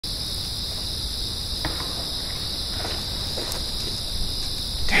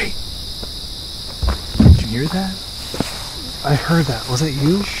hear that? I heard that. Was it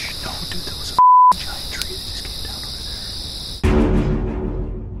you? Shh, no, dude, that was a giant tree that just came down over there.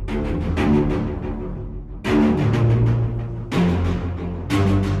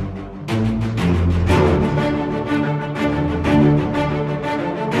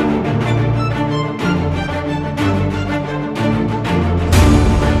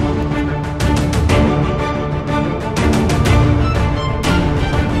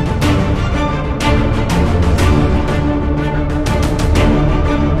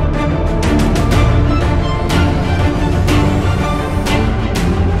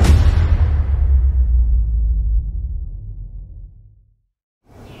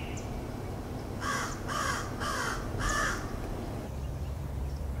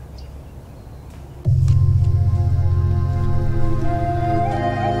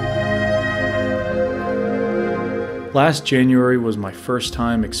 Last January was my first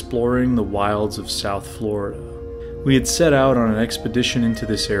time exploring the wilds of South Florida. We had set out on an expedition into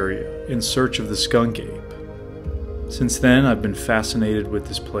this area in search of the skunk ape. Since then, I've been fascinated with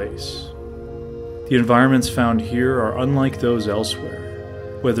this place. The environments found here are unlike those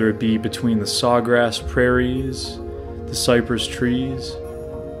elsewhere, whether it be between the sawgrass prairies, the cypress trees,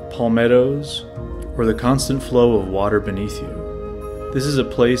 palmettos, or the constant flow of water beneath you. This is a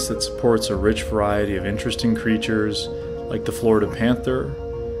place that supports a rich variety of interesting creatures like the Florida panther,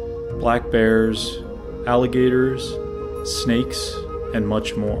 black bears, alligators, snakes, and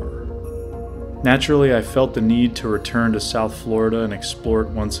much more. Naturally, I felt the need to return to South Florida and explore it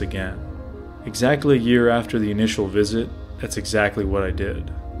once again. Exactly a year after the initial visit, that's exactly what I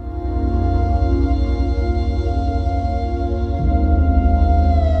did.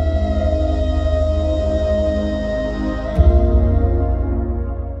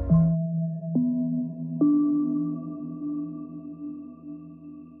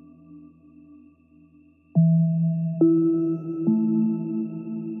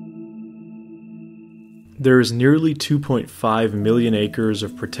 There is nearly 2.5 million acres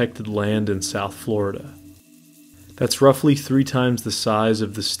of protected land in South Florida. That's roughly 3 times the size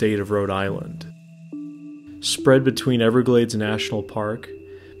of the state of Rhode Island. Spread between Everglades National Park,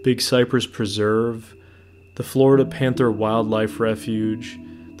 Big Cypress Preserve, the Florida Panther Wildlife Refuge,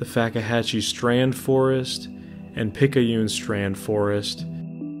 the Fakahatchee Strand Forest, and Picayune Strand Forest,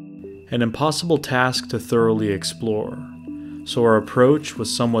 an impossible task to thoroughly explore, so our approach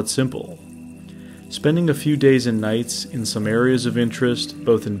was somewhat simple. Spending a few days and nights in some areas of interest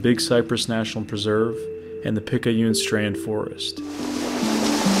both in Big Cypress National Preserve and the Picayune Strand Forest.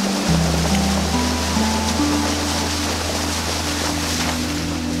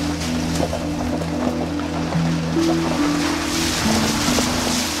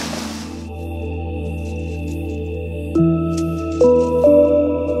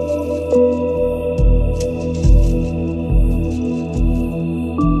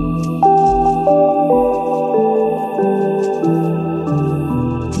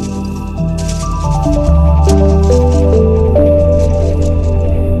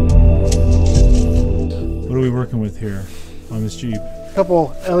 Here on this Jeep. A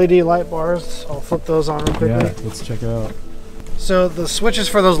couple LED light bars. I'll flip those on real quickly. Yeah, let's check it out. So the switches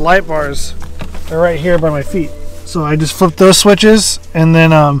for those light bars are right here by my feet. So I just flip those switches and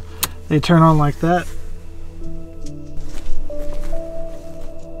then they turn on like that.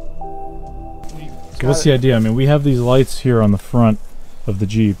 So what's the idea? I mean, we have these lights here on the front of the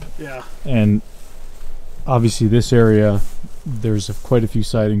Jeep. Yeah. And obviously this area, there's quite a few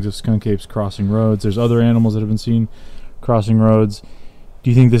sightings of skunk apes crossing roads. There's other animals that have been seen crossing roads. Do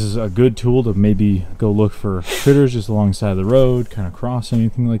you think this is a good tool to maybe go look for critters just alongside the road, kind of cross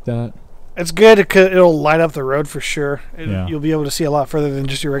anything like that? It's good because it'll light up the road for sure. Yeah. You'll be able to see a lot further than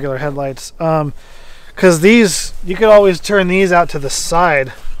just your regular headlights. Because these, you could always turn these out to the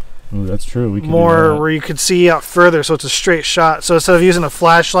side. Oh, that's true. We can more where you could see out further, so it's a straight shot. So instead of using a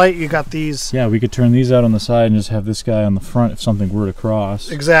flashlight, you got these. Yeah, we could turn these out on the side and just have this guy on the front if something were to cross.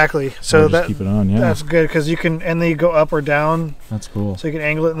 Exactly. So just keep it on. Yeah, that's good because you can, and then you go up or down. That's cool. So you can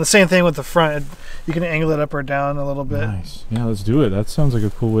angle it, and the same thing with the front. You can angle it up or down a little bit. Nice. Yeah, let's do it. That sounds like a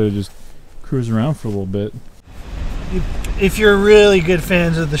cool way to just cruise around for a little bit. If you're really good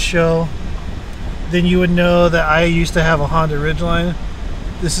fans of the show, then you would know that I used to have a Honda Ridgeline.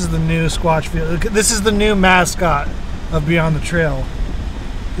 This is the new Squatch Field. This is the new mascot of Beyond the Trail.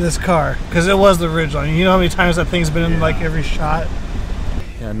 This car, because it was the Ridgeline. You know how many times that thing's been in like every shot?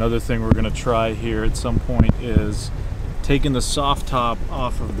 Yeah, another thing we're gonna try here at some point is taking the soft top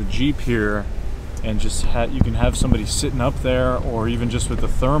off of the Jeep here, and just you can have somebody sitting up there, or even just with the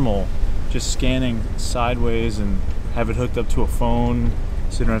thermal, just scanning sideways and have it hooked up to a phone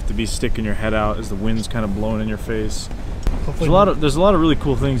so you don't have to be sticking your head out as the wind's kind of blowing in your face. Hopefully There's a lot of really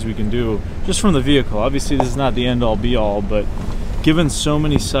cool things we can do just from the vehicle. Obviously, this is not the end all be all, but given so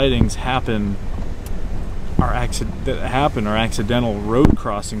many sightings are accidental road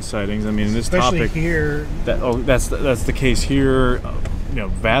crossing sightings. I mean, in this especially topic here. that's the case here. You know,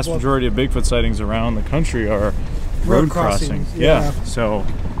 vast majority of Bigfoot sightings around the country are road crossing. Yeah. So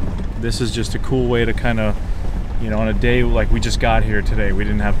this is just a cool way to kind of, you know, on a day like we just got here today, we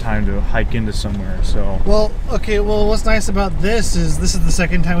didn't have time to hike into somewhere. So Well, what's nice about this is the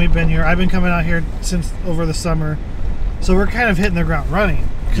second time we've been here. I've been coming out here since over the summer, so we're kind of hitting the ground running.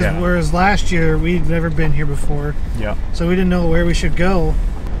 Whereas last year we'd never been here before. Yeah. So we didn't know where we should go.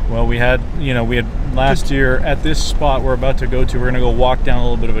 Well, we had last year at this spot we're about to go to, we're going to go walk down a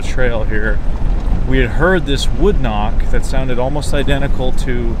little bit of a trail here. We had heard this wood knock that sounded almost identical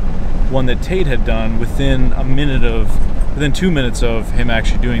to one that Tate had done within 2 minutes of him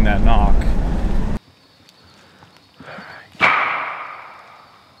actually doing that knock.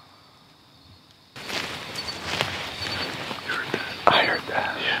 I heard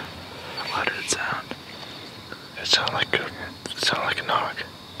that. Yeah. How did it sound? It sounded like a knock.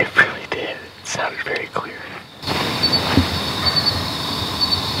 It really did. It sounded very clear.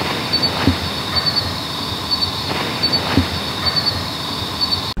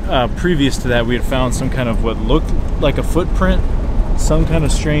 Previous to that, we had found some kind of what looked like a footprint, some kind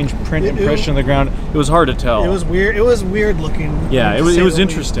of strange print impression on the ground. It was hard to tell. It was weird. It was weird looking. Yeah, it was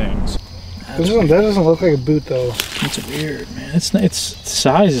interesting. That doesn't look like a boot though. It's weird, man. Its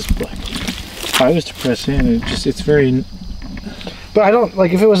size is like, if I was to press in, it's very. But I don't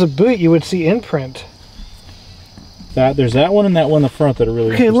like, if it was a boot, you would see imprint. There's that one and that one in the front that are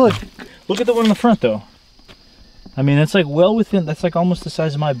really. Okay, look at the one in the front though. I mean, it's like well within. That's like almost the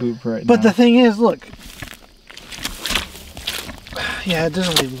size of my boot right now. But the thing is, look. Yeah, it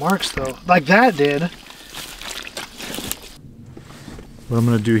doesn't leave marks though, like that did. What I'm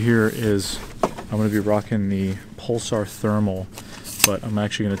going to do here is I'm going to be rocking the Pulsar Thermal, but I'm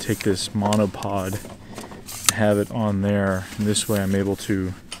actually going to take this monopod and have it on there, and this way I'm able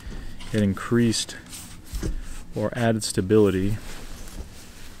to get increased or added stability,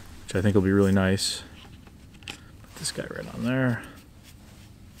 which I think will be really nice. Put this guy right on there.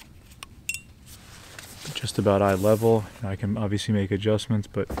 Just about eye level. I can obviously make adjustments,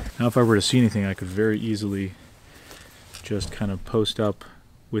 but now if I were to see anything, I could very easily just kind of post up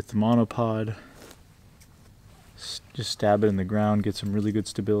with the monopod, just stab it in the ground, get some really good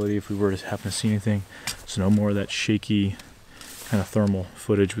stability if we were to happen to see anything. So no more of that shaky kind of thermal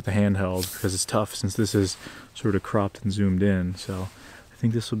footage with the handheld, because it's tough since this is sort of cropped and zoomed in. So I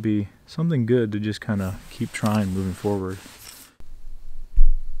think this will be something good to just kind of keep trying moving forward.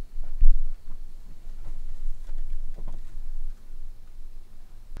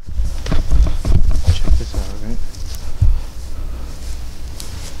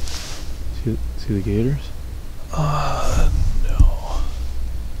 See the gators? No.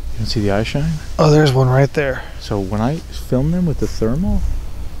 You don't see the eye shine? Oh, there's one right there. So when I film them with the thermal,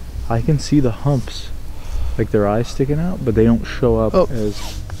 I can see the humps, like their eyes sticking out, but they don't show up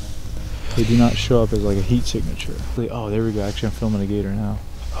as, they do not show up as like a heat signature. Oh, there we go. Actually, I'm filming a gator now.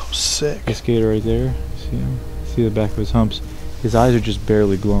 Oh, sick. This gator right there, see him? See the back of his humps? His eyes are just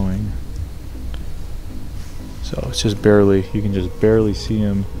barely glowing. So it's just barely, you can just barely see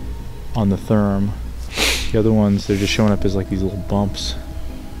him on the therm. The other ones, they're just showing up as like these little bumps.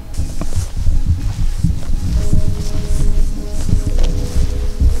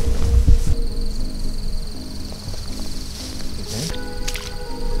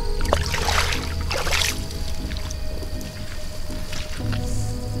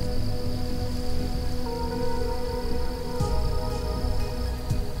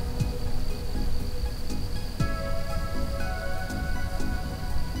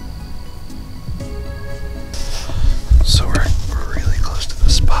 So we're really close to the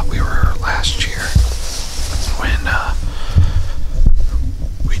spot we were last year when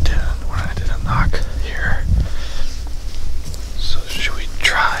I did a knock here. So should we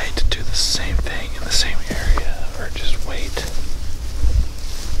try to do the same thing in the same area or just wait?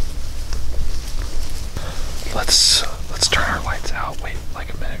 Let's turn our lights out, wait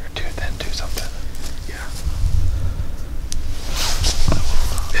like a minute or two, then do something. Yeah.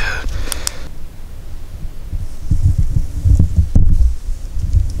 Yeah.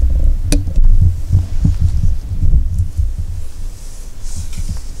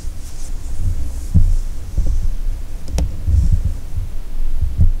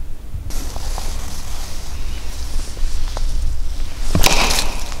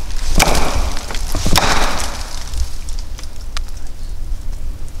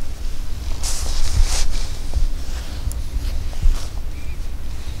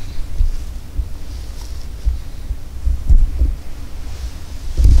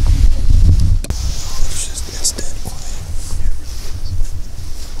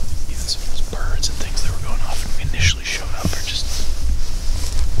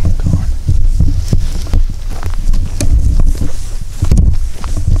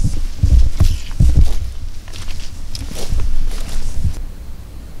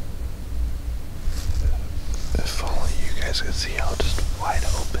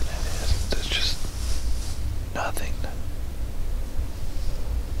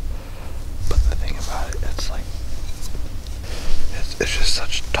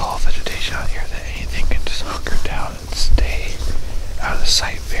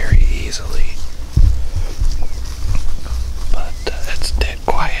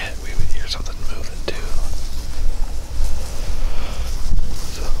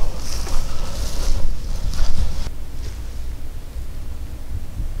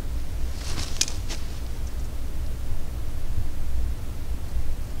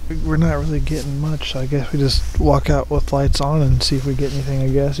 We're not really getting much, so I guess we just walk out with lights on and see if we get anything, I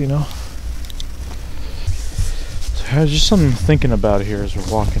guess, you know? So just something I'm thinking about here as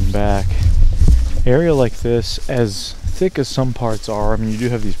we're walking back. An area like this, as thick as some parts are, I mean, you do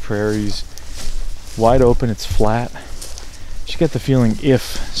have these prairies, wide open, it's flat. Just get the feeling if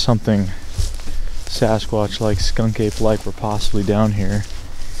something Sasquatch-like, skunk ape-like were possibly down here.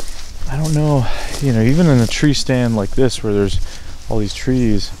 I don't know, you know, even in a tree stand like this where there's all these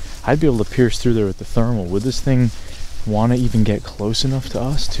trees, I'd be able to pierce through there with the thermal. Would this thing want to even get close enough to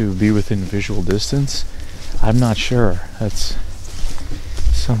us to be within visual distance? I'm not sure. That's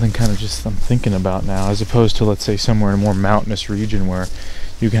something kind of just I'm thinking about now, as opposed to, let's say, somewhere in a more mountainous region where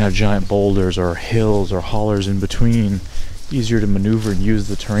you can have giant boulders or hills or hollers in between, easier to maneuver and use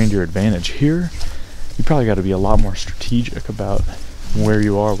the terrain to your advantage. Here, you probably got to be a lot more strategic about where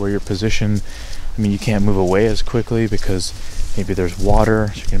you are, where you're positioned. I mean, you can't move away as quickly because maybe there's water,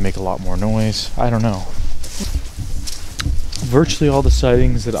 so you're going to make a lot more noise. I don't know. Virtually all the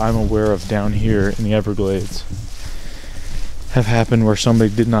sightings that I'm aware of down here in the Everglades have happened where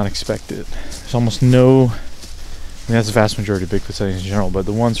somebody did not expect it. There's almost no, I mean, that's the vast majority of Bigfoot sightings in general, but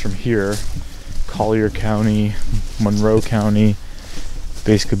the ones from here, Collier County, Monroe County,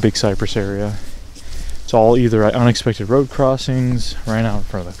 basically Big Cypress area, it's all either unexpected road crossings, ran out in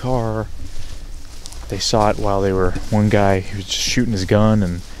front of the car, they saw it while they were, one guy, he was just shooting his gun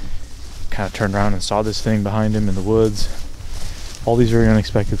and kind of turned around and saw this thing behind him in the woods. All these very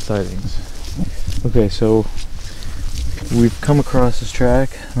unexpected sightings. Okay, so we've come across this track.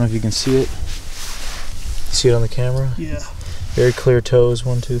 I don't know if you can see it. See it on the camera? Yeah. Very clear toes,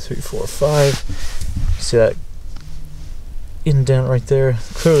 1, 2, 3, 4, 5. See that indent right there?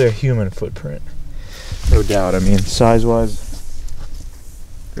 Clearly a human footprint. No doubt. I mean, size-wise,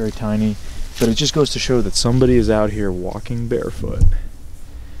 very tiny. But it just goes to show that somebody is out here walking barefoot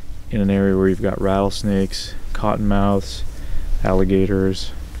in an area where you've got rattlesnakes, cottonmouths,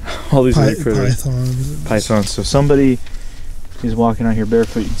 alligators, all these other critters. Pythons. So somebody is walking out here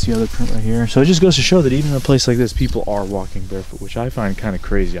barefoot. You can see other print right here. So it just goes to show that even in a place like this, people are walking barefoot, which I find kind of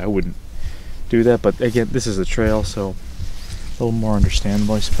crazy. I wouldn't do that, but again, this is a trail, so a little more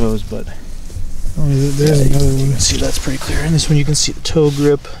understandable, I suppose. But there's another one. You can see that's pretty clear. And this one, you can see the toe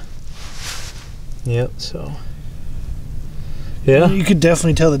grip. Yep. So. Yeah. You could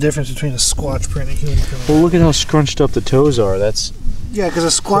definitely tell the difference between a Squatch print and a human print. Well, look at how scrunched up the toes are. That's yeah, because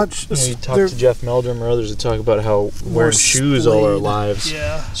a Squatch. You know, you talk to Jeff Meldrum or others that talk about how wearing shoes all our lives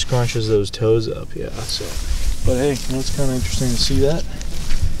scrunches those toes up. Yeah. So, but hey, you know, it's kind of interesting to see that.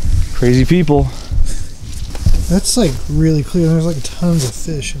 Crazy people. That's like really clear. There's like tons of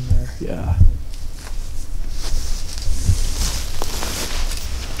fish in there. Yeah.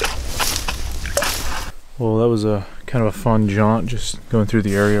 Well, that was a kind of a fun jaunt, just going through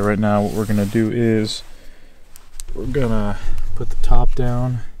the area right now. What we're gonna do is we're gonna put the top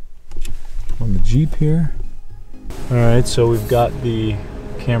down on the Jeep here. All right, so we've got the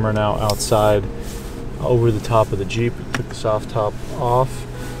camera now outside over the top of the Jeep. We took the soft top off.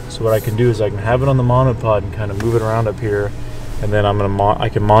 So what I can do is I can have it on the monopod and kind of move it around up here, and then I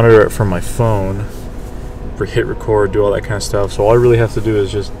can monitor it from my phone for hit record, do all that kind of stuff. So all I really have to do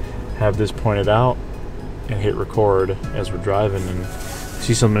is just have this pointed out and hit record as we're driving, and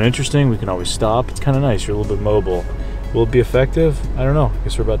see something interesting, we can always stop. It's kind of nice. You're a little bit mobile. Will it be effective? I don't know. I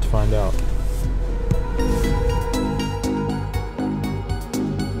guess we're about to find out.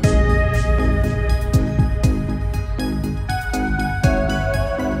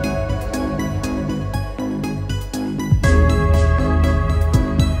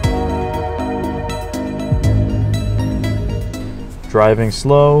 Driving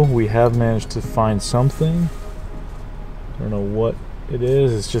slow, we have managed to find something. I don't know what it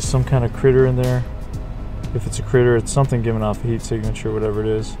is. It's just some kind of critter in there. If it's a critter, it's something giving off a heat signature, whatever it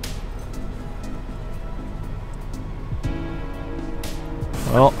is.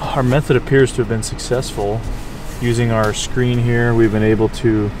 Well, our method appears to have been successful. Using our screen here, we've been able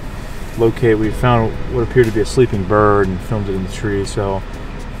to locate, we found what appeared to be a sleeping bird and filmed it in the tree. So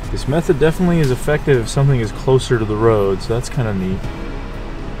this method definitely is effective if something is closer to the road, so that's kind of neat.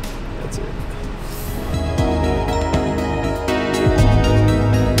 That's it.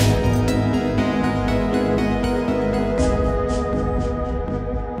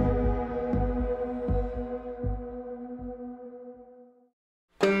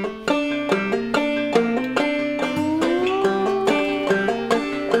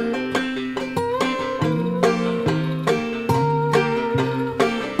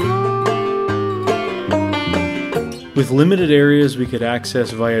 With limited areas we could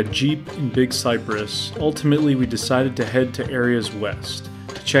access via Jeep in Big Cypress, ultimately we decided to head to areas west,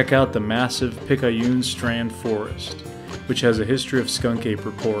 to check out the massive Picayune Strand Forest, which has a history of skunk ape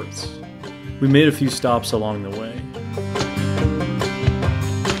reports. We made a few stops along the way.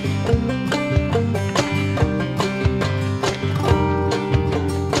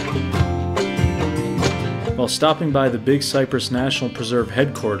 While stopping by the Big Cypress National Preserve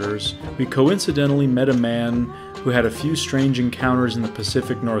headquarters, we coincidentally met a man who had a few strange encounters in the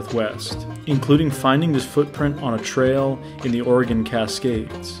Pacific Northwest, including finding his footprint on a trail in the Oregon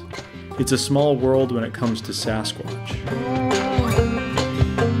Cascades. It's a small world when it comes to Sasquatch.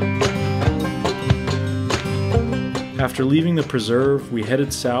 After leaving the preserve, we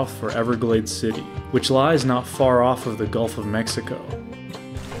headed south for Everglades City, which lies not far off of the Gulf of Mexico.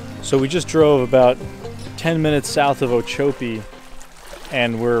 So we just drove about 10 minutes south of Okeechobee,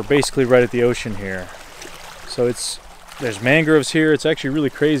 and we're basically right at the ocean here. So there's mangroves here. It's actually really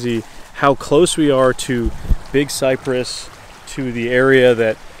crazy how close we are to Big Cypress, to the area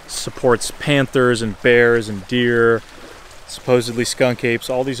that supports panthers and bears and deer, supposedly skunk apes,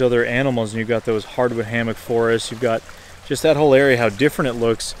 all these other animals, and you've got those hardwood hammock forests. You've got just that whole area, how different it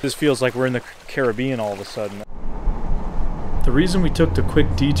looks. This feels like we're in the Caribbean all of a sudden. The reason we took the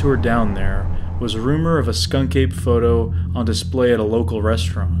quick detour down there was a rumor of a skunk ape photo on display at a local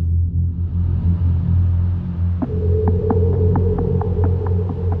restaurant.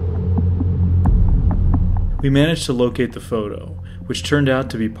 We managed to locate the photo, which turned out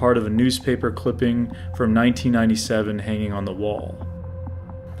to be part of a newspaper clipping from 1997 hanging on the wall.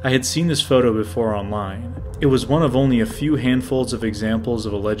 I had seen this photo before online. It was one of only a few handfuls of examples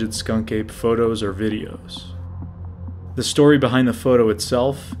of alleged skunk ape photos or videos. The story behind the photo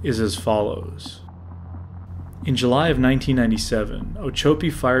itself is as follows. In July of 1997,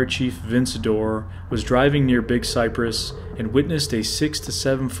 Okeechobee Fire Chief Vince Dorr was driving near Big Cypress and witnessed a 6 to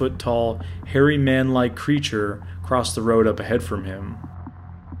 7 foot tall, hairy man-like creature cross the road up ahead from him.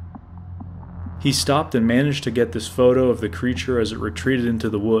 He stopped and managed to get this photo of the creature as it retreated into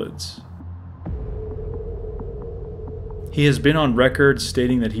the woods. He has been on record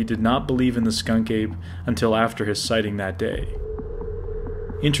stating that he did not believe in the skunk ape until after his sighting that day.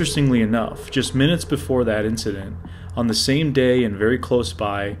 Interestingly enough, just minutes before that incident, on the same day and very close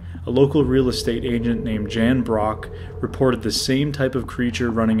by, a local real estate agent named Jan Brock reported the same type of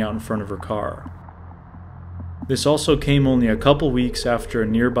creature running out in front of her car. This also came only a couple weeks after a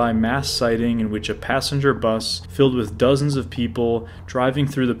nearby mass sighting in which a passenger bus filled with dozens of people driving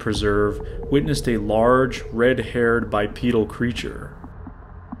through the preserve witnessed a large, red-haired bipedal creature.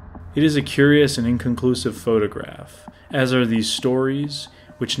 It is a curious and inconclusive photograph, as are these stories,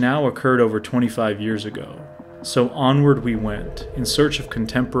 which now occurred over 25 years ago. So onward we went, in search of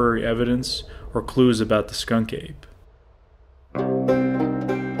contemporary evidence or clues about the skunk ape.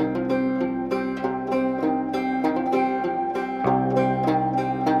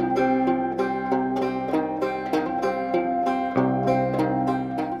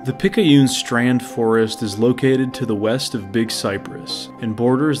 The Picayune Strand Forest is located to the west of Big Cypress and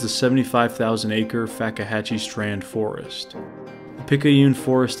borders the 75,000-acre Fakahatchee Strand Forest. The Picayune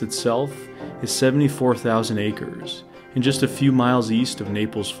Forest itself is 74,000 acres and just a few miles east of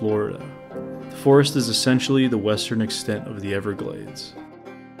Naples, Florida. The forest is essentially the western extent of the Everglades.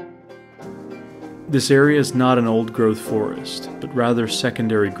 This area is not an old-growth forest, but rather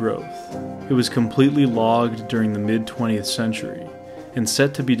secondary growth. It was completely logged during the mid-20th century and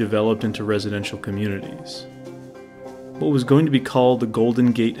set to be developed into residential communities. What was going to be called the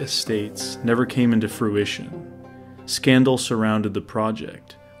Golden Gate Estates never came into fruition. Scandal surrounded the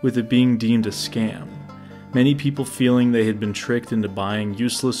project, with it being deemed a scam, many people feeling they had been tricked into buying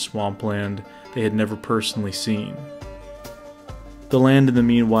useless swampland they had never personally seen. The land in the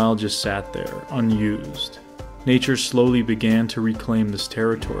meanwhile just sat there, unused. Nature slowly began to reclaim this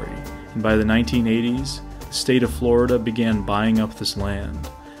territory, and by the 1980s, the state of Florida began buying up this land,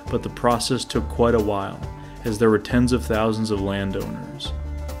 but the process took quite a while, as there were tens of thousands of landowners.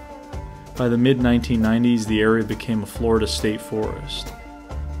 By the mid-1990s, the area became a Florida state forest.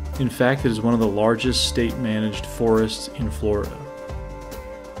 In fact, it is one of the largest state-managed forests in Florida.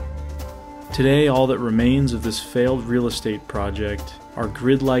 Today, all that remains of this failed real estate project are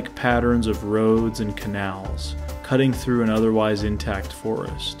grid-like patterns of roads and canals, cutting through an otherwise intact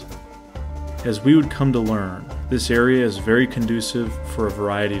forest. As we would come to learn, this area is very conducive for a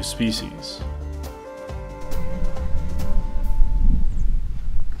variety of species.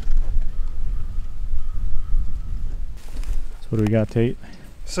 So what do we got, Tate?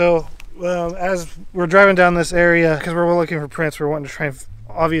 So, as we're driving down this area, because we're looking for prints, we're wanting to try and,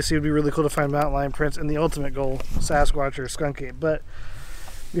 obviously it would be really cool to find mountain lion prints, and the ultimate goal, Sasquatch or skunk ape, but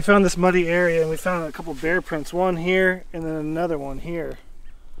we found this muddy area and we found a couple bear prints, one here and then another one here.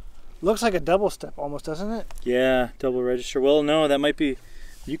 Looks like a double step almost, doesn't it? Yeah, double register. Well, no, that might be...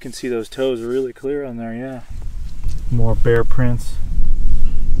 You can see those toes really clear on there, yeah. More bear prints.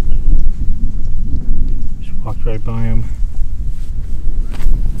 Just walked right by him.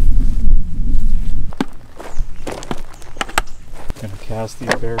 Gonna cast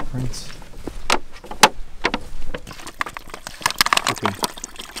these bear prints. Okay,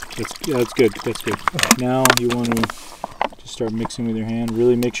 that's good. That's good. Now you want to just start mixing with your hand.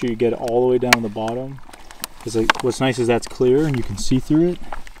 Really make sure you get it all the way down to the bottom. Because what's nice is that's clear and you can see through it.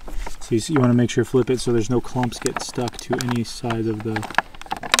 So you want to make sure flip it so there's no clumps get stuck to any side of the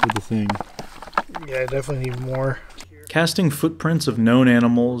thing. Yeah, I definitely need more. Casting footprints of known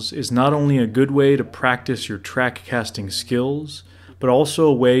animals is not only a good way to practice your track casting skills, but also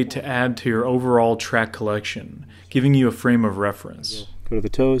a way to add to your overall track collection, giving you a frame of reference. Go to the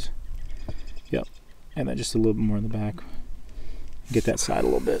toes. Yep. And then just a little bit more in the back. Get that side a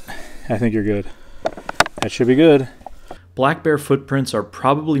little bit. I think you're good. That should be good. Black bear footprints are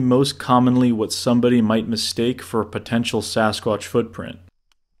probably most commonly what somebody might mistake for a potential Sasquatch footprint.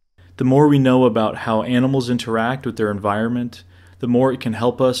 The more we know about how animals interact with their environment, the more it can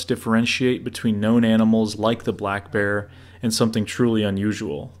help us differentiate between known animals like the black bear and something truly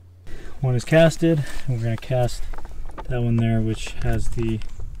unusual. One is casted, and we're going to cast that one there, which has the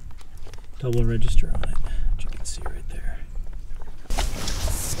double register on it, which you can see right there.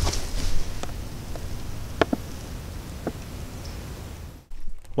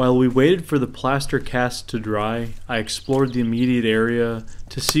 While we waited for the plaster cast to dry, I explored the immediate area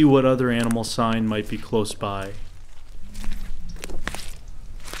to see what other animal sign might be close by.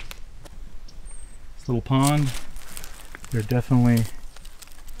 This little pond, there's definitely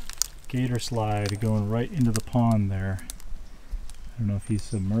gator slide going right into the pond there. I don't know if he's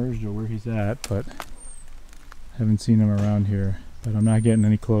submerged or where he's at, but I haven't seen him around here, but I'm not getting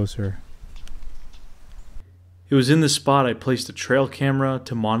any closer. It was in this spot I placed a trail camera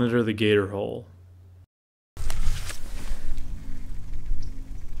to monitor the gator hole. Oh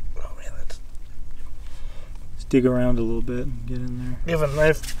man, that's... Let's dig around a little bit and get in there. You have a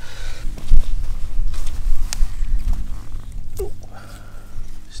knife.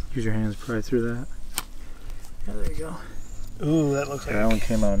 Just use your hands, pry through that. Yeah, there you go. Ooh, that looks like... That one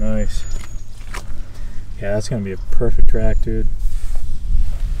came out nice. Yeah, that's gonna be a perfect track, dude.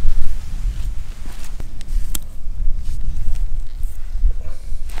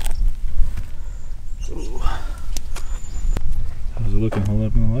 Ooh. How's it looking? Hold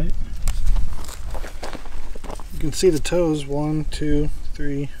up in the light. You can see the toes. 1, 2,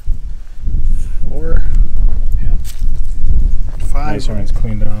 3, 4. Yeah. 5. Nice one, it's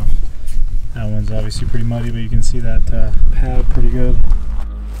cleaned off. That one's obviously pretty muddy, but you can see that pad pretty good.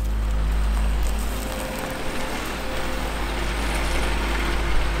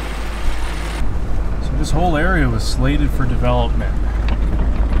 So this whole area was slated for development.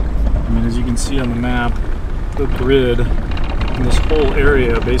 I mean, as you can see on the map, the grid in this whole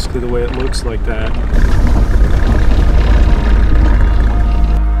area, basically the way it looks like that.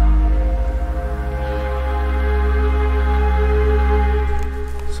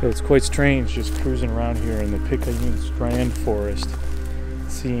 So it's quite strange just cruising around here in the Picayune Strand Forest,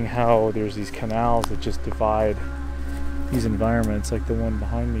 seeing how there's these canals that just divide these environments, like the one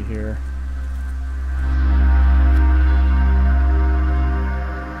behind me here.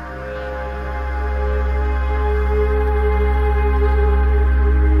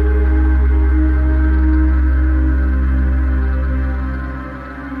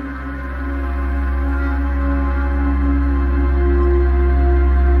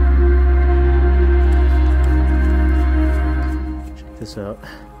 This out.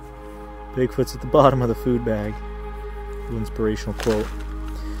 Bigfoot's at the bottom of the food bag. Little inspirational quote.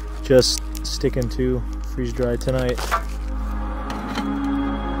 Just sticking to freeze dry tonight.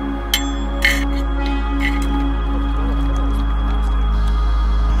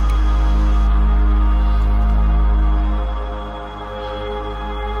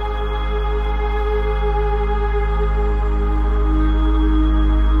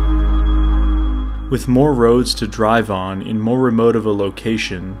 With more roads to drive on in more remote of a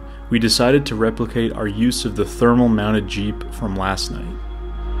location, we decided to replicate our use of the thermal mounted Jeep from last night.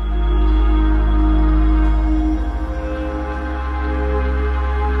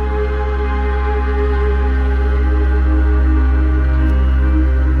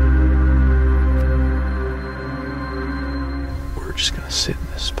 We're just gonna sit in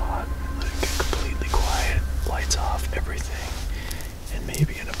this spot and let it get completely quiet, lights off, everything. And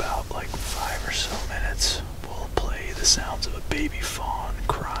maybe in about like 5 or so minutes, we'll play the sounds of a baby fawn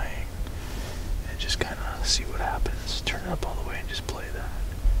crying and just kind of see what happens. Turn it up all the way and just play that.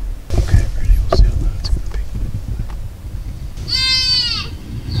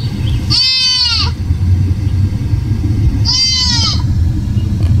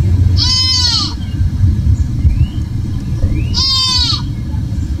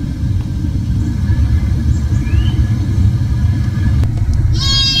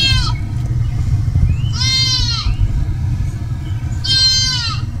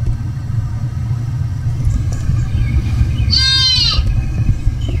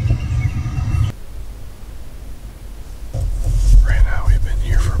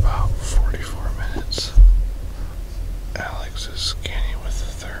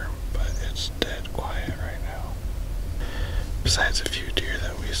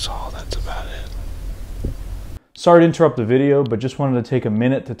 saw. That's about it. Sorry to interrupt the video, but just wanted to take a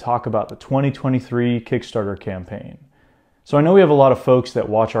minute to talk about the 2023 Kickstarter campaign. So I know we have a lot of folks that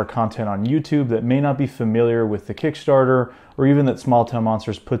watch our content on YouTube that may not be familiar with the Kickstarter, or even that Small Town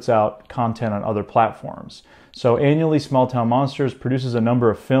Monsters puts out content on other platforms. So annually, Small Town Monsters produces a number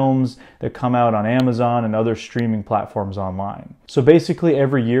of films that come out on Amazon and other streaming platforms online. So basically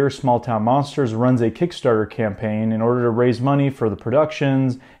every year, Small Town Monsters runs a Kickstarter campaign in order to raise money for the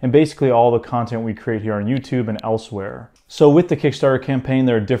productions and basically all the content we create here on YouTube and elsewhere. So with the Kickstarter campaign,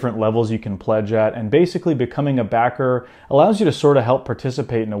 there are different levels you can pledge at, and basically becoming a backer allows you to sort of help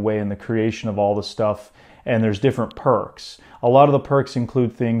participate in a way in the creation of all the stuff, and there's different perks. A lot of the perks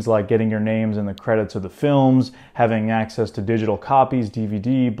include things like getting your names in the credits of the films, having access to digital copies,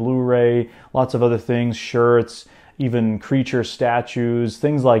 DVD, Blu-ray, lots of other things, shirts, even creature statues,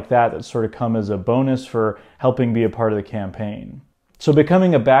 things like that that sort of come as a bonus for helping be a part of the campaign. So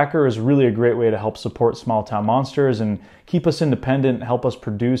becoming a backer is really a great way to help support Small Town Monsters and keep us independent, help us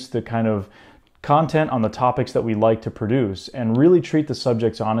produce the kind of content on the topics that we like to produce and really treat the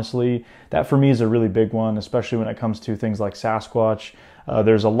subjects honestly. That for me is a really big one, especially when it comes to things like Sasquatch.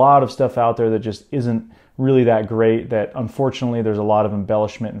 There's a lot of stuff out there that just isn't really that great, that unfortunately there's a lot of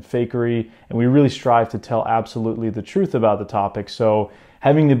embellishment and fakery, and we really strive to tell absolutely the truth about the topic. So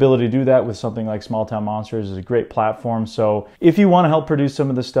having the ability to do that with something like Small Town Monsters is a great platform. So if you want to help produce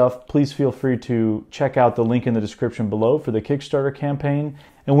some of this stuff, please feel free to check out the link in the description below for the Kickstarter campaign.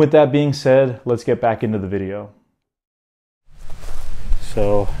 And with that being said, let's get back into the video.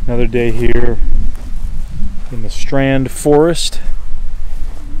 So another day here in the Strand Forest.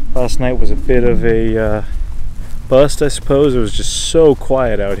 Last night was a bit of a bust, I suppose. It was just so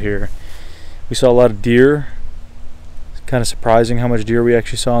quiet out here. We saw a lot of deer. Kind of surprising how much deer we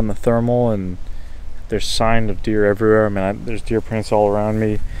actually saw in the thermal, and there's sign of deer everywhere. I mean, there's deer prints all around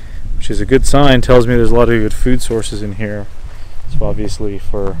me, which is a good sign. Tells me there's a lot of good food sources in here. So obviously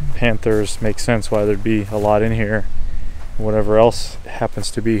for panthers, makes sense why there'd be a lot in here. And whatever else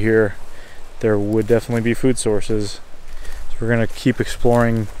happens to be here, there would definitely be food sources. So we're gonna keep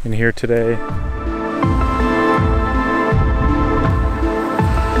exploring in here today.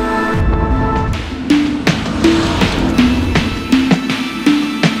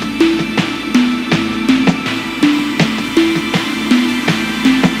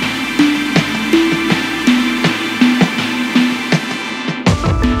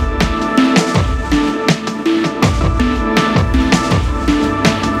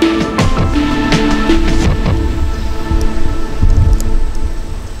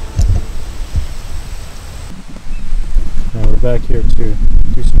 Back here to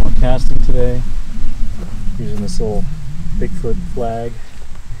do some more casting today, using this little Bigfoot flag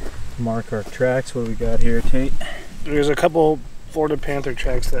to mark our tracks. What do we got here, Tate? There's a couple Florida panther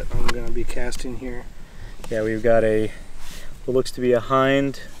tracks that I'm going to be casting here. Yeah, we've got what looks to be a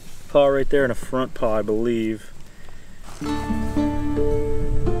hind paw right there and a front paw, I believe.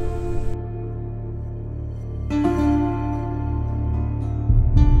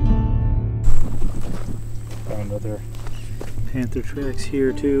 Found other panther tracks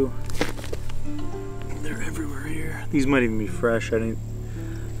here too. They're everywhere here. These might even be fresh. I don't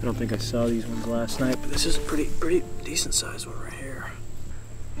think I saw these ones last night, but this is a pretty decent sized one right here.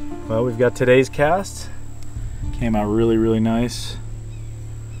 Well, we've got today's cast. Came out really nice.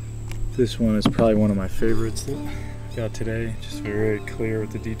 This one is probably one of my favorites that we got today. Just very clear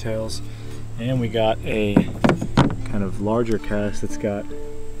with the details. And we got a kind of larger cast that's got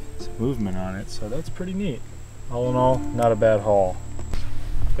some movement on it, so that's pretty neat. All in all, not a bad haul.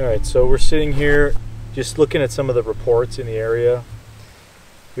 Alright, so we're sitting here just looking at some of the reports in the area.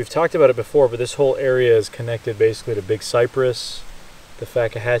 We've talked about it before, but this whole area is connected basically to Big Cypress, the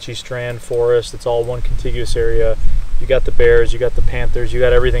Fakahatchee Strand Forest. It's all one contiguous area. You got the bears, you got the panthers, you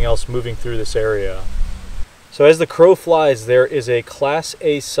got everything else moving through this area. So as the crow flies, there is a Class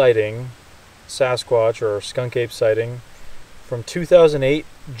A sighting, Sasquatch or Skunk Ape sighting, from 2008,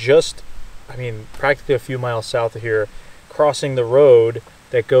 practically a few miles south of here, crossing the road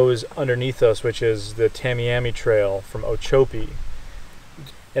that goes underneath us, which is the Tamiami Trail from Ochopi.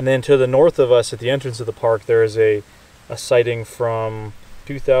 And then to the north of us at the entrance of the park, there is a sighting from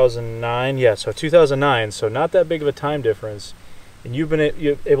 2009. Yeah, so 2009, so not that big of a time difference. And you've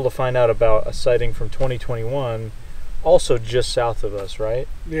been able to find out about a sighting from 2021, also just south of us, right?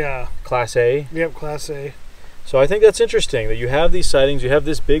 Yeah. Class A? Yep, Class A. So I think that's interesting that you have these sightings. You have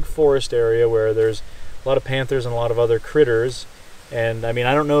this big forest area where there's a lot of panthers and a lot of other critters. And I mean,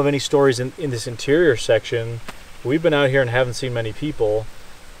 I don't know of any stories in this interior section. We've been out here and haven't seen many people.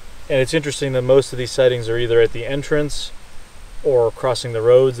 And it's interesting that most of these sightings are either at the entrance or crossing the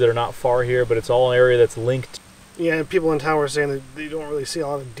roads that are not far here, but it's all an area that's linked. Yeah, people in town were saying that they don't really see a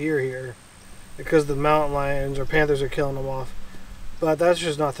lot of deer here because the mountain lions or panthers are killing them off. But that's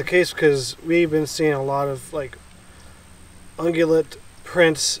just not the case, because we've been seeing a lot of like ungulate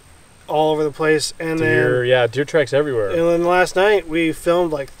prints all over the place, and deer, then deer tracks everywhere. And then last night we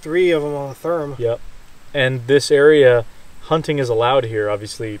filmed like 3 of them on a therm. Yep. And this area, hunting is allowed here,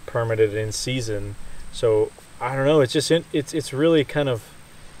 obviously permitted in season. So I don't know. It's just it's really kind of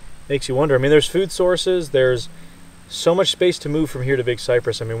makes you wonder. I mean, there's food sources. There's so much space to move from here to Big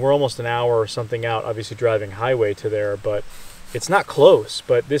Cypress. I mean, we're almost an hour or something out, obviously driving highway to there, but it's not close.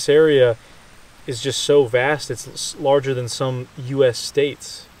 But this area is just so vast. It's larger than some U.S.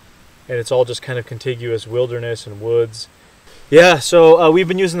 states, and it's all just kind of contiguous wilderness and woods. Yeah, so we've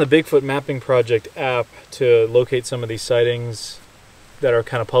been using the Bigfoot Mapping Project app to locate some of these sightings that are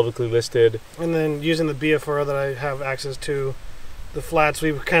kind of publicly listed. And then using the BFR that I have access to, the flats,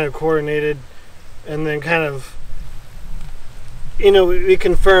 we've kind of coordinated, and then kind of, you know, we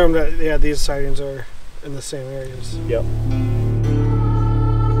confirmed that, yeah, these sightings are in the same areas. Yep.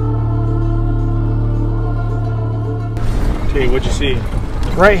 Okay, what'd you see?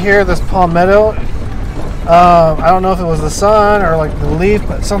 Right here, this palmetto, I don't know if it was the sun or like the leaf,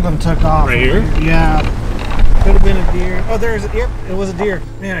 but something took off. Right here? Yeah. Could have been a deer. Oh, there's a deer. It was a deer.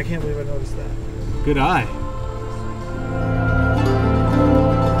 Man, I can't believe I noticed that. Good eye.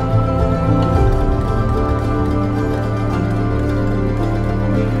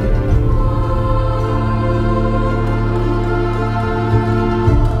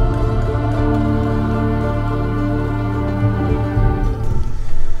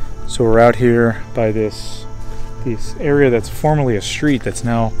 So we're out here by this area that's formerly a street that's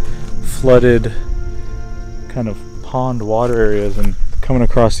now flooded kind of pond water areas, and coming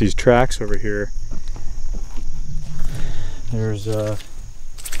across these tracks over here. There's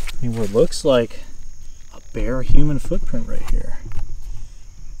what looks like a bare human footprint right here.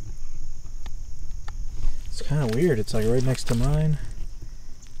 It's kind of weird. It's like right next to mine.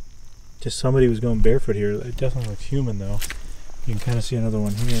 Just somebody was going barefoot here. It definitely looks human though. You can kind of see another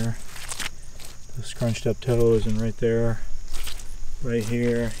one here. The scrunched up toes, and right there, right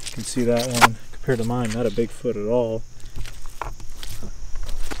here, you can see that one. Compared to mine, not a big foot at all.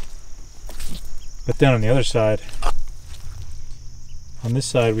 But then on the other side, on this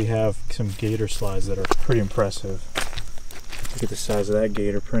side we have some gator slides that are pretty impressive. Look at the size of that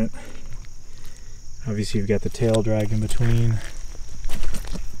gator print. Obviously you've got the tail drag in between.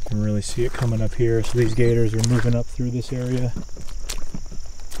 You can really see it coming up here. So these gators are moving up through this area.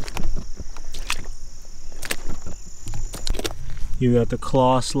 You got the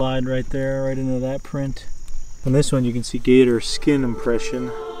claw slide right there, right into that print. On this one you can see gator skin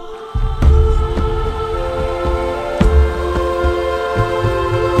impression.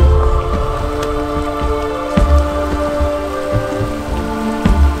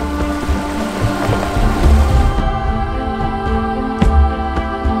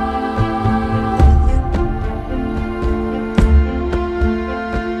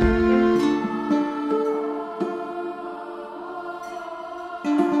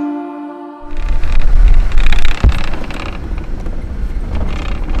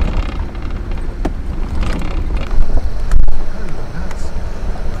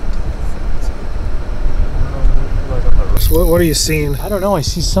 What are you seeing? I don't know. I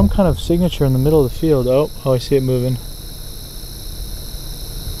see some kind of signature in the middle of the field. Oh, I see it moving.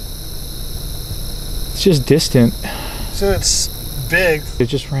 It's just distant. So it's big. It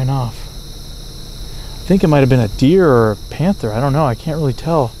just ran off. I think it might have been a deer or a panther. I don't know. I can't really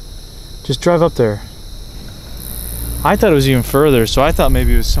tell. Just drive up there. I thought it was even further, so I thought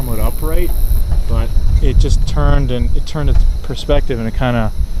maybe it was somewhat upright, but it just turned, and it turned its perspective, and it kind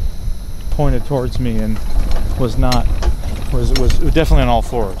of pointed towards me and was not. Was definitely on all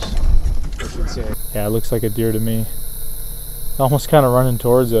fours, I should say. Yeah, it looks like a deer to me. Almost kind of running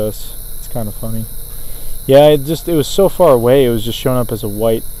towards us. It's kind of funny. Yeah, it was so far away. It was just showing up as a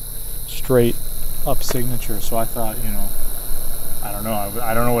white, straight up signature. So I thought, you know, I don't know.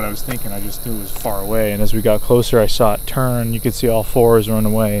 I don't know what I was thinking. I just knew it was far away. And as we got closer, I saw it turn. You could see all fours run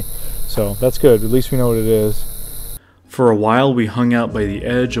away. So that's good. At least we know what it is. For a while, we hung out by the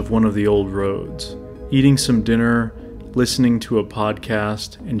edge of one of the old roads, eating some dinner, listening to a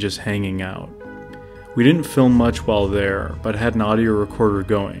podcast, and just hanging out. We didn't film much while there, but had an audio recorder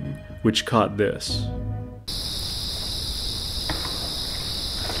going, which caught this.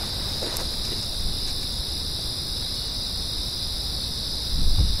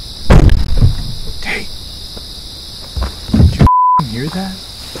 Tate! Did you hear that?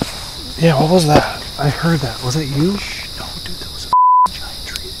 Yeah, what was that? I heard that. Was it you? Shh, no, dude, that was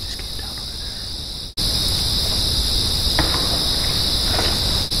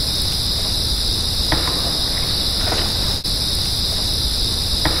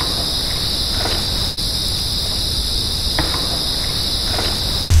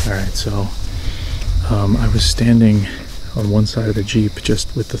Alright, so I was standing on one side of the Jeep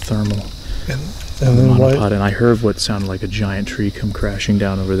just with the thermal And the then what? monopod, and I heard what sounded like a giant tree come crashing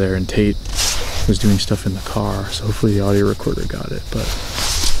down over there, and Tate was doing stuff in the car, so hopefully the audio recorder got it, but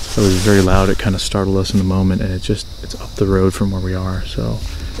it was very loud. It kind of startled us in the moment, and it's up the road from where we are. So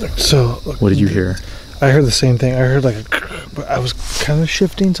what did you hear? I heard the same thing. I heard like but I was kind of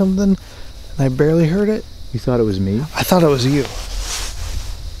shifting something, and I barely heard it. You thought it was me? I thought it was you.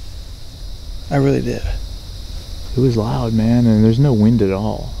 I really did. It was loud, man, and there's no wind at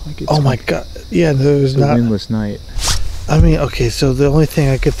all. Like, Oh my god! Yeah, there was it's a not. windless night. I mean, okay, so the only thing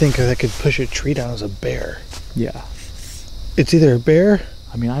I could think of that could push a tree down is a bear. Yeah. It's either a bear,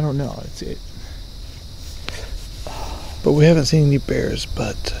 I mean, I don't know. but we haven't seen any bears.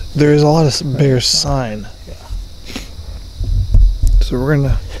 But there is a lot of bear sign. Yeah. So we're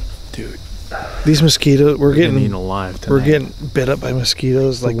gonna, Dude, these mosquitoes. We're eaten getting alive tonight. we're getting bit up by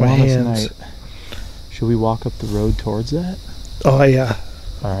mosquitoes. It's the Like my warmest hands. night. Should we walk up the road towards that? Oh yeah.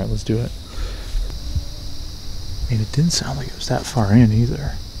 All right, let's do it. I mean, it didn't sound like it was that far in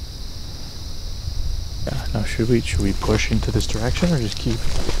either. Yeah. Now, should we push into this direction or just keep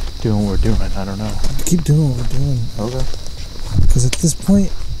doing what we're doing? I don't know. Keep doing what we're doing. Okay. Because at this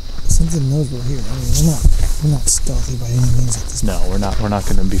point, something knows we're here. I mean, we're not stealthy by any means at this point. No, we're not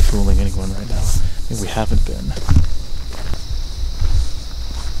going to be fooling anyone right now. I mean, we haven't been.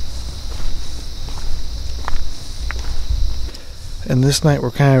 And this night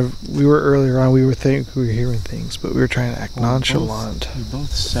we were earlier on, we were hearing things, but we were trying to act nonchalant. We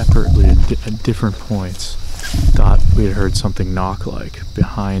both separately at different points thought we had heard something knock like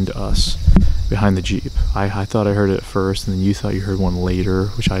behind us, behind the Jeep. I thought I heard it at first, and then you thought you heard one later,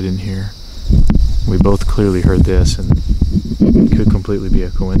 which I didn't hear. We both clearly heard this, and it could completely be a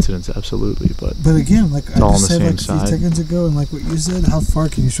coincidence, absolutely, but again, like I all on just the said same like a side. few seconds ago, and like what you said, how far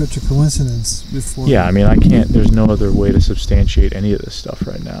can you stretch a coincidence before? yeah, I mean, I can't, there's no other way to substantiate any of this stuff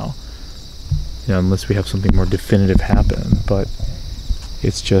right now, you know, unless we have something more definitive happen, but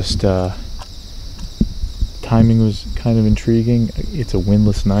it's just, timing was kind of intriguing. It's a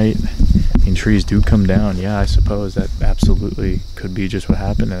windless night. I mean, trees do come down. Yeah, I suppose that absolutely could be just what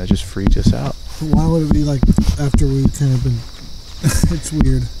happened, and it just freaked us out. But why would it be like after we've kind of been? It's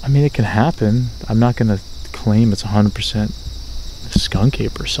weird. I mean, it can happen. I'm not going to claim it's 100% skunk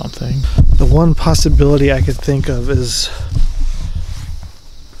ape or something. The one possibility I could think of is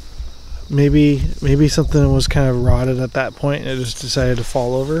maybe something was kind of rotted at that point and it just decided to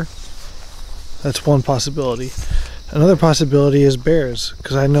fall over. That's one possibility. Another possibility is bears,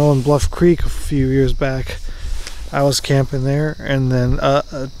 because I know in Bluff Creek a few years back I was camping there, and then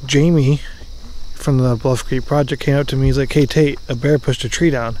Jamie from the Bluff Creek project came up to me. He's like, "Hey Tate, a bear pushed a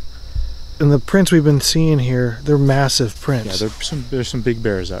tree down." And the prints we've been seeing here, they're massive prints. Yeah, there's some big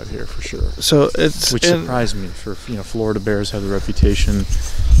bears out here for sure. So it's Which surprised me. For, you know, Florida bears have the reputation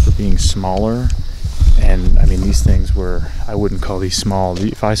for being smaller, and I mean, these things were, I wouldn't call these small.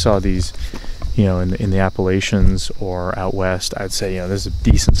 If I saw these, you know, in the Appalachians or out west, I'd say, you know, this is a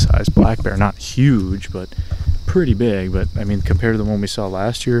decent sized black bear. Not huge, but pretty big. But I mean, compared to the one we saw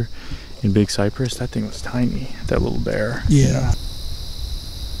last year in Big Cypress, that thing was tiny, that little bear. Yeah.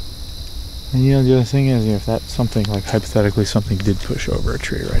 And you know, the other thing is, you know, if that's something, like hypothetically something did push over a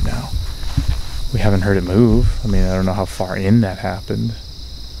tree right now, we haven't heard it move. I mean, I don't know how far in that happened.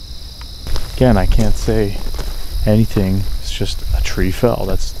 Again, I can't say anything. It's just a tree fell.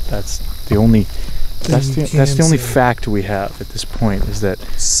 That's the only fact we have at this point, is that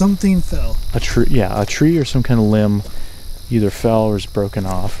Something fell. a tree or some kind of limb either fell or was broken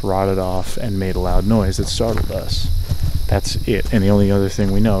off, rotted off, and made a loud noise that startled us. That's it. And the only other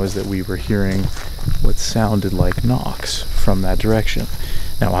thing we know is that we were hearing what sounded like knocks from that direction.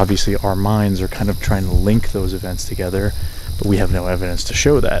 Now, obviously, our minds are kind of trying to link those events together, but we have no evidence to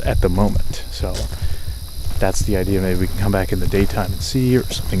show that at the moment. So that's the idea. Maybe we can come back in the daytime and see, or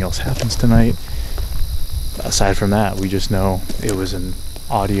something else happens tonight. Aside from that, we just know it was an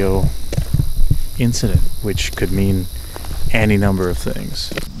audio incident, which could mean any number of things.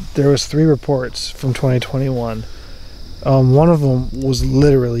 There was 3 reports from 2021. One of them was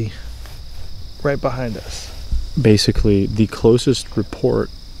literally right behind us. Basically, the closest report,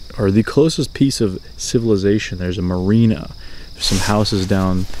 or the closest piece of civilization, there's a marina, there's some houses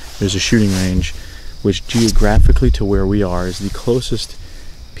down, there's a shooting range, which geographically to where we are is the closest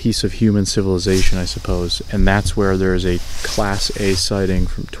piece of human civilization, I suppose, and that's where there's a Class A sighting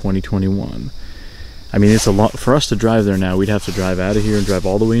from 2021. I mean, it's a lot for us to drive there now. We'd have to drive out of here and drive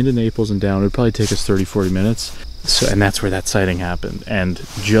all the way into Naples and down. It would probably take us 30-40 minutes. So, and that's where that sighting happened. And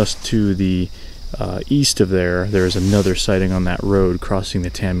just to the east of there, there's another sighting on that road crossing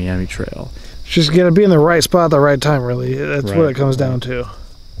the Tamiami Trail. Just gotta be in the right spot at the right time, really. That's Right, what it comes down to.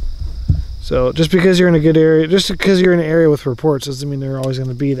 So just because you're in a good area, just because you're in an area with reports doesn't mean they're always going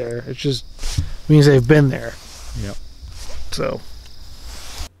to be there. It just means they've been there. Yep. So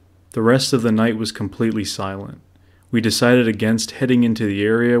the rest of the night was completely silent. We decided against heading into the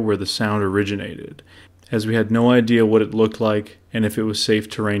area where the sound originated, as we had no idea what it looked like and if it was safe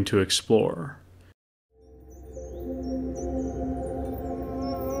terrain to explore.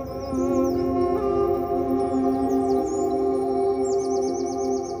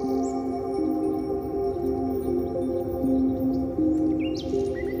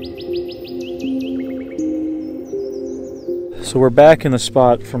 So we're back in the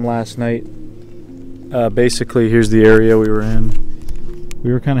spot from last night. Basically, here's the area we were in.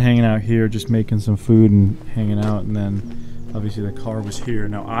 We were kind of hanging out here, just making some food and hanging out, and then obviously the car was here.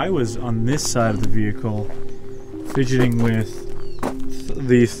 Now I was on this side of the vehicle, fidgeting with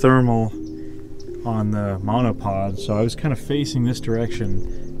the thermal on the monopod, so I was kind of facing this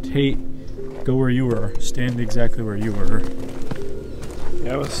direction. Tate, go where you were. Stand exactly where you were.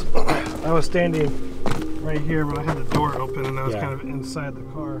 yeah, I was standing right here, but I had the door open and I was kind of inside the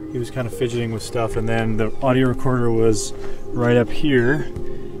car. He was kind of fidgeting with stuff, and then the audio recorder was right up here,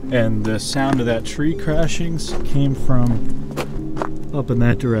 and the sound of that tree crashing came from up in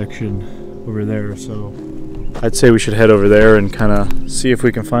that direction over there. So I'd say we should head over there and kind of see if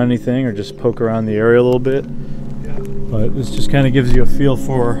we can find anything, or just poke around the area a little bit. Yeah. But this just kind of gives you a feel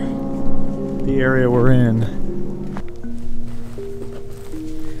for the area we're in.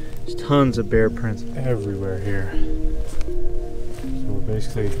 Tons of bear prints everywhere here. So we're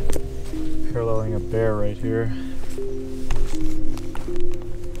basically paralleling a bear right here.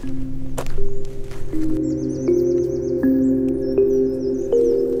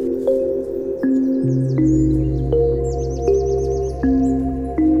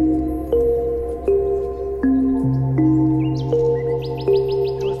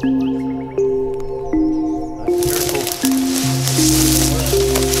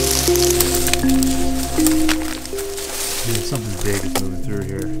 Something big is moving through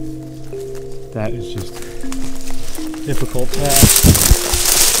here. That is just difficult task.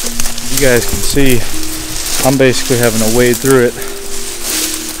 You guys can see I'm basically having to wade through it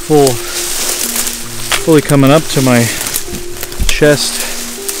fully coming up to my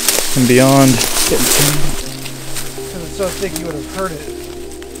chest and beyond. Because it's so thick you would have heard it.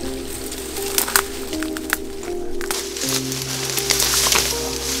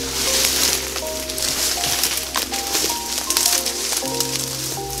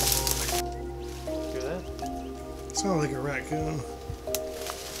 Sounded like a raccoon.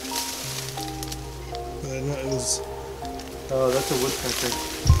 But no, it was. Oh, that's a woodpecker.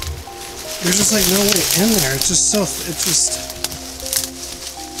 There's just like no way in there. It's just so. It's just.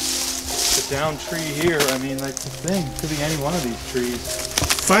 The down tree here, I mean, that's the thing. Could be any one of these trees.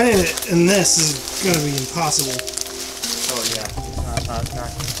 Finding it in this is going to be impossible. Oh yeah, not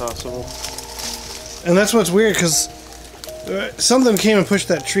impossible. And that's what's weird, because something came and pushed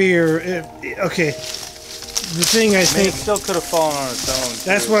that tree, or okay. The thing I think it still could have fallen on its own.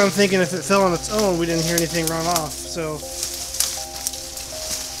 That's what I'm thinking. If it fell on its own, we didn't hear anything run off. So,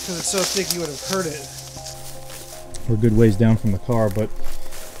 because it's so thick, you would have heard it. We're a good ways down from the car, but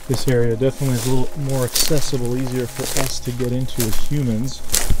this area definitely is a little more accessible, easier for us to get into as humans.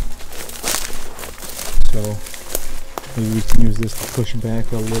 So maybe we can use this to push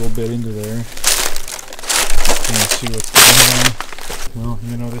back a little bit into there and see what's going on. Well,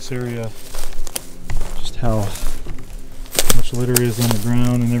 you know, this area, just how much litter is on the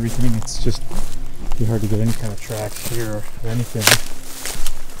ground and everything, it's just be hard to get any kind of tracks here or anything.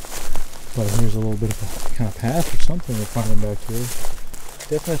 But here's a little bit of a kind of path or something we're finding back here.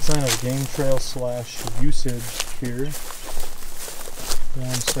 Definite sign of a game trail / usage here.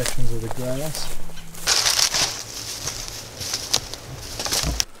 Down sections of the grass.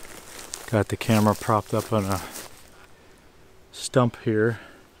 Got the camera propped up on a stump here.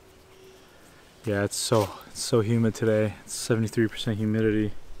 Yeah, it's so humid today. It's 73%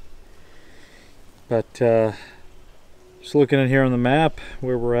 humidity. But just looking at here on the map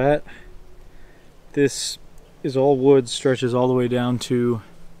where we're at, this is all woods, stretches all the way down to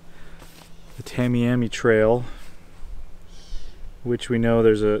the Tamiami Trail, which we know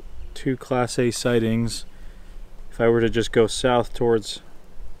there's 2 Class A sightings. If I were to just go south towards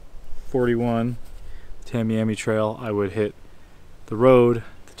 41, Tamiami Trail, I would hit the road,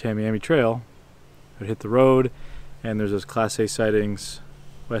 the Tamiami Trail. I'd hit the road, and there's those Class A sightings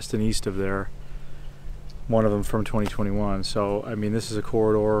west and east of there. One of them from 2021. So, I mean, this is a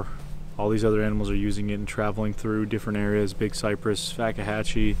corridor All these other animals are using it and traveling through different areas. Big cypress,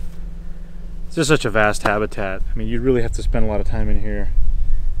 Fakahatchee. It's just such a vast habitat. I mean, you'd really have to spend a lot of time in here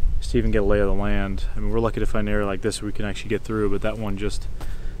just to even get a lay of the land. I mean, we're lucky to find an area like this where we can actually get through, but that one just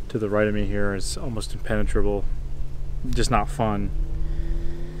to the right of me here is almost impenetrable. Just not fun.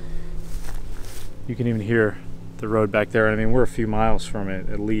 You can even hear the road back there. I mean, we're a few miles from it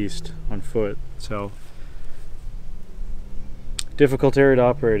at least on foot, so difficult area to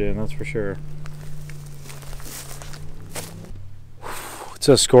operate in, that's for sure. It's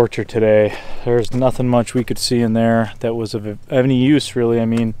a scorcher today. There's nothing much we could see in there that was of any use, really. I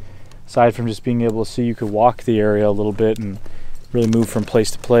mean, aside from just being able to see, you could walk the area a little bit and really move from place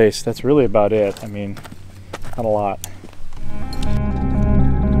to place. That's really about it. I mean, not a lot.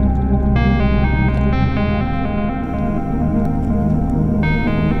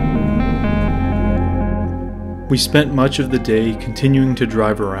 We spent much of the day continuing to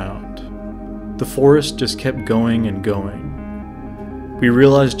drive around. The forest just kept going and going. We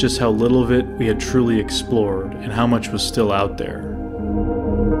realized just how little of it we had truly explored and how much was still out there.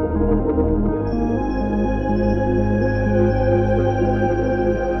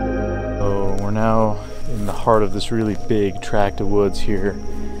 So we're now in the heart of this really big tract of woods here.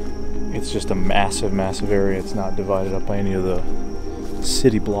 It's just a massive, massive area. It's not divided up by any of the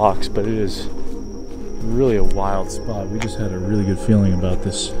city blocks, but it is really a wild spot. We just had a really good feeling about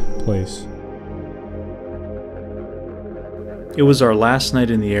this place. It was our last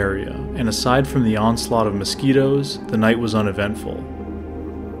night in the area, and aside from the onslaught of mosquitoes, the night was uneventful.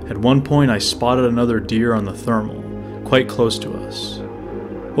 At one point I spotted another deer on the thermal, quite close to us.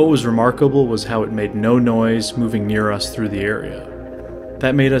 What was remarkable was how it made no noise moving near us through the area.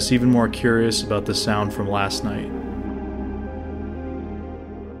 That made us even more curious about the sound from last night.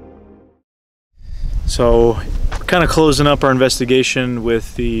 So we're kind of closing up our investigation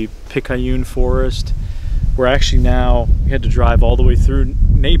with the Picayune Forest. We're actually now, we had to drive all the way through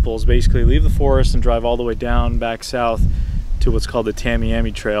Naples, basically leave the forest and drive all the way down back south to what's called the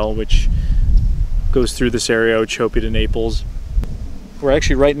Tamiami Trail, which goes through this area, Ochope to Naples. We're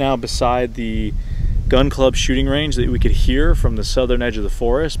actually right now beside the gun club shooting range that we could hear from the southern edge of the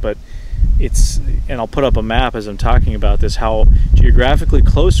forest, but it's, and I'll put up a map as I'm talking about this, how geographically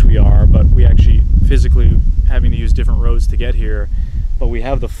close we are, but we actually physically having to use different roads to get here. But we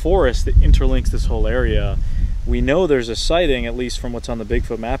have the forest that interlinks this whole area. We know there's a sighting, at least from what's on the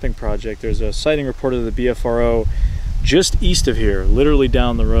Bigfoot mapping project. There's a sighting reported to the BFRO just east of here, literally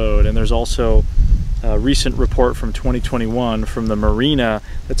down the road. And there's also a recent report from 2021 from the marina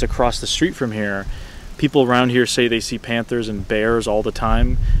that's across the street from here. People around here say they see panthers and bears all the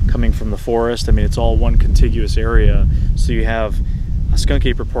time coming from the forest. I mean, it's all one contiguous area. So you have a skunk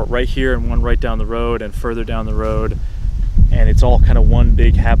ape report right here and one right down the road and further down the road. And it's all kind of one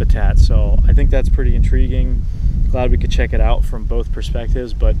big habitat. So I think that's pretty intriguing. Glad we could check it out from both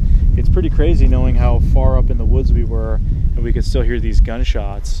perspectives, but it's pretty crazy knowing how far up in the woods we were and we could still hear these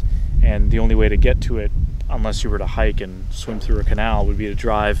gunshots. And the only way to get to it, unless you were to hike and swim through a canal, would be to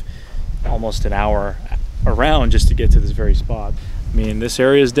drive almost an hour around just to get to this very spot. I mean, this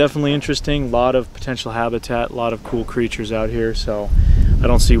area is definitely interesting. A lot of potential habitat, a lot of cool creatures out here. So I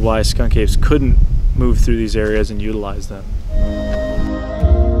don't see why skunk apes couldn't move through these areas and utilize them.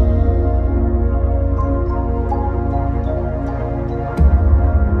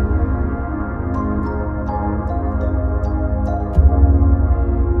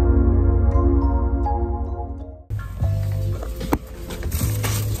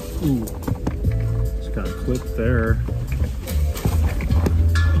 Ooh, just got clipped there.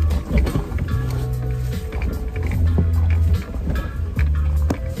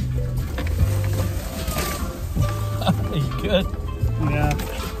 You good? Yeah.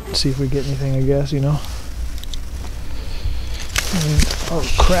 See if we get anything, I guess, you know. Oh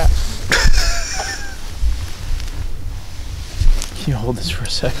crap. Can you hold this for a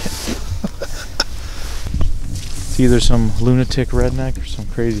second? It's either some lunatic redneck or some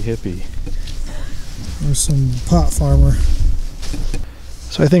crazy hippie. Or some pot farmer.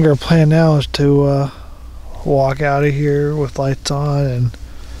 So I think our plan now is to walk out of here with lights on and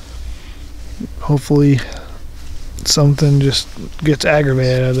hopefully something just gets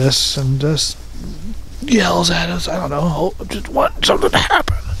aggravated at us and just yells at us. I don't know. I just want something to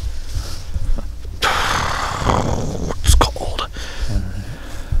happen. It's cold.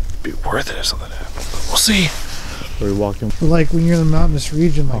 It'd be worth it if something happened. But we'll see. Are we walking? Like when you're in the mountainous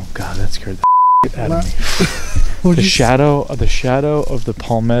region. Like, Oh God, that scared the shit out of me. The shadow of the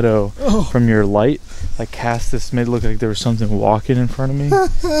palmetto from your light, like cast this, made it look like there was something walking in front of me.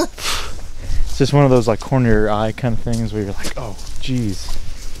 It's just one of those like corner of your eye kind of things where you're like, oh, geez.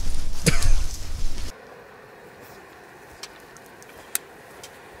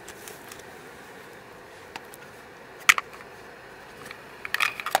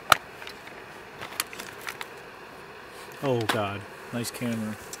 Oh God, nice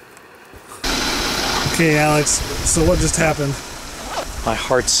camera. Okay, Alex, so what just happened? My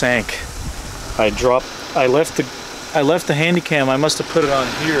heart sank. I left the Handycam. I must have put it on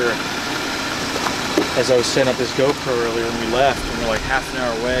here as I was setting up this GoPro earlier, and we left, and we're like half an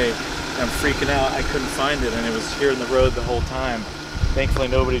hour away. And I'm freaking out. I couldn't find it, and it was here in the road the whole time. Thankfully,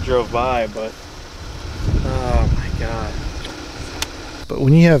 nobody drove by, but oh my God. But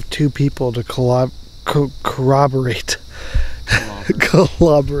when you have two people to corroborate.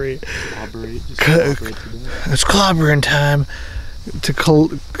 Collaborate. It's collaborating time.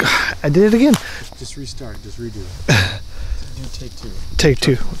 I did it again. Just restart. Just redo it. Do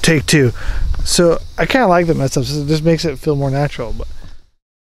Take two. So I kind of like the mess up. So it just makes it feel more natural. But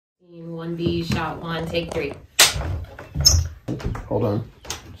 1B, shot 1, take 3. Hold on.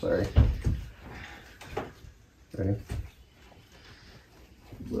 Sorry. Ready?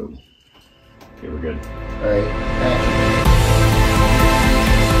 Whoa. Okay, we're good. All right. Action.